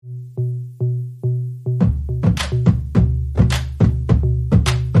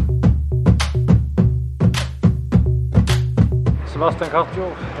Sebastian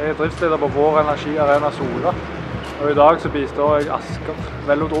Kartjord. Jeg er driftsleder på Vår Energi Arena Sola. Og i dag så bistår jeg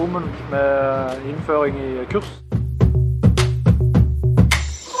Asker-velodromen med innføring i kurs.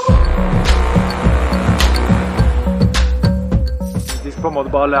 De skal på en måte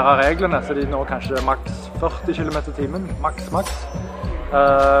bare lære reglene, så de når kanskje maks 40 km/t, maks.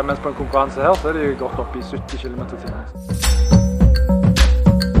 Mens på en konkurranse her så er de gått opp i 70 km/t.